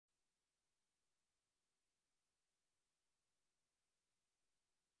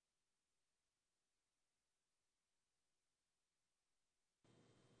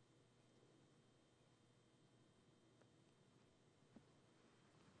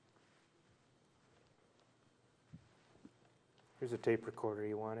Here's a tape recorder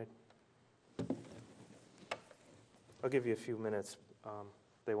you wanted. I'll give you a few minutes.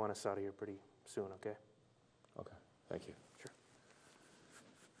 They want us out of here pretty soon, okay? Okay, thank you. Sure.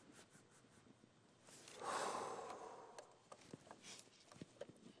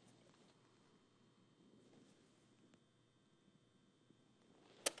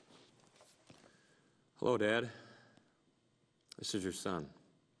 Hello, Dad. This is your son.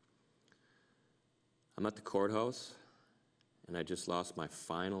 I'm at the courthouse, and I just lost my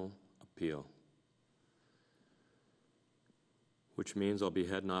final appeal, which means I'll be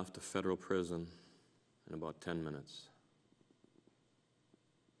heading off to federal prison in about 10 minutes.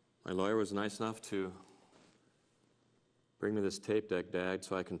 My lawyer was nice enough to bring me this tape deck, Dad,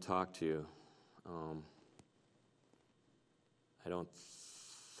 so I can talk to you. I don't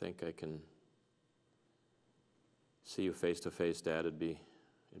think I can see you face to face, Dad. It'd be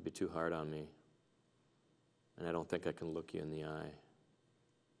too hard on me. And I don't think I can look you in the eye.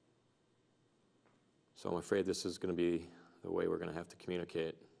 So I'm afraid this is going to be the way we're going to have to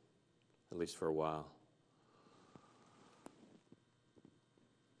communicate, at least for a while.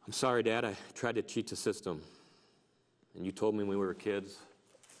 I'm sorry, Dad. I tried to cheat the system. And you told me when we were kids,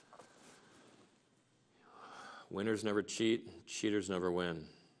 winners never cheat, cheaters never win.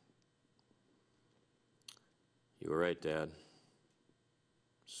 You were right, Dad.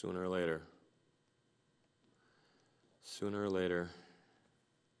 Sooner or later,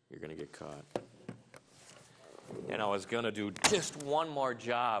 you're going to get caught. And I was going to do just one more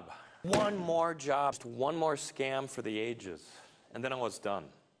job, just one more scam for the ages, and then I was done.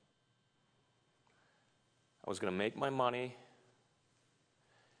 I was going to make my money,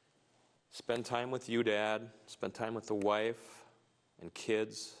 spend time with you, Dad, spend time with the wife and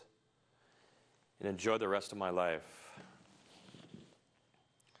kids, and enjoy the rest of my life.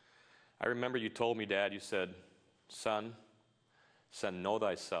 I remember you told me, Dad, you said, son, know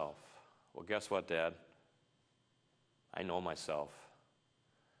thyself. Well, guess what, Dad? I know myself.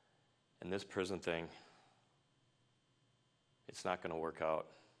 And this prison thing, it's not going to work out.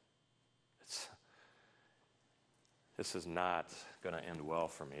 This is not going to end well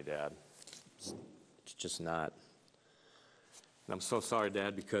for me, Dad. It's just not. And I'm so sorry,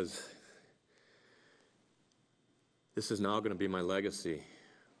 Dad, because this is now going to be my legacy.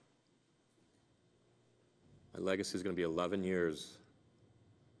 My legacy is going to be 11 years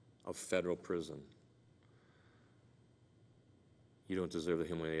of federal prison. You don't deserve the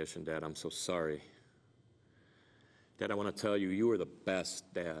humiliation, Dad. I'm so sorry. Dad, I want to tell you, you were the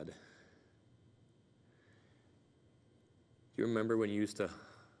best dad. Do you remember when you used to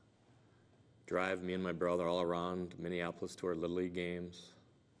drive me and my brother all around Minneapolis to our Little League games?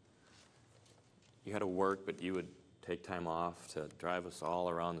 You had to work, but you would take time off to drive us all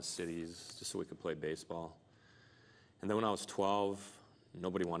around the cities just so we could play baseball. And then when I was 12,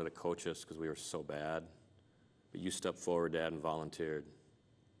 nobody wanted to coach us because we were so bad. But you stepped forward, Dad, and volunteered.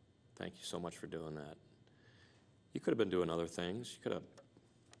 Thank you so much for doing that. You could have been doing other things. You could have,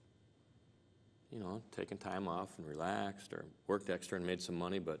 taken time off and relaxed or worked extra and made some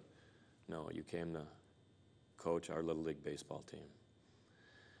money, but no, you came to coach our Little League baseball team.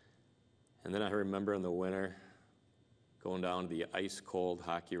 And then I remember in the winter going down to the ice-cold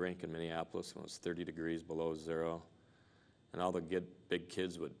hockey rink in Minneapolis when it was 30 degrees below zero. And all the big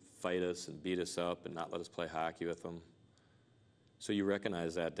kids would fight us and beat us up and not let us play hockey with them. So you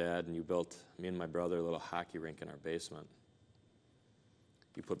recognized that, Dad, and you built, me and my brother, a little hockey rink in our basement.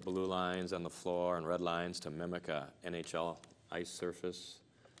 You put blue lines on the floor and red lines to mimic a NHL ice surface.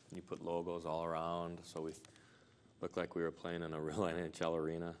 And you put logos all around so we looked like we were playing in a real NHL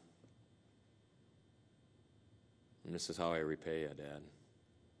arena. And this is how I repay you, Dad.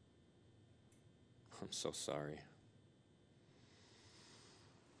 I'm so sorry.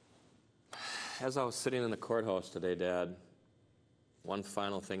 As I was sitting in the courthouse today, Dad, one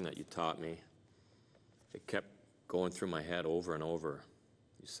final thing that you taught me, it kept going through my head over and over.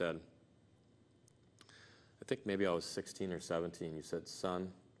 You said, I think maybe I was 16 or 17, you said,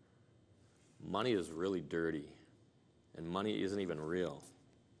 son, money is really dirty, and money isn't even real.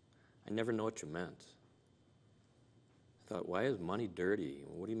 I never know what you meant. I thought, why is money dirty?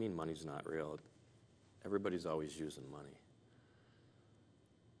 What do you mean money's not real? Everybody's always using money.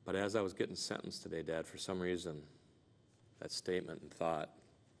 But as I was getting sentenced today, Dad, for some reason, that statement and thought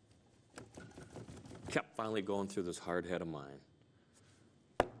kept finally going through this hard head of mine.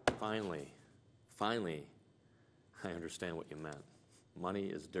 Finally, I understand what you meant. Money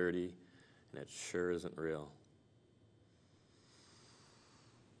is dirty, and it sure isn't real.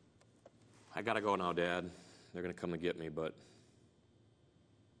 I gotta go now, Dad. They're gonna come and get me, but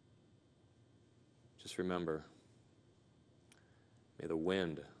just remember, May the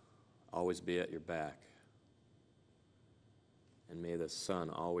wind always be at your back. And may the sun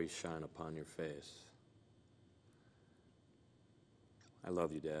always shine upon your face. I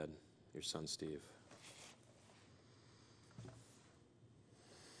love you, Dad. Your son, Steve.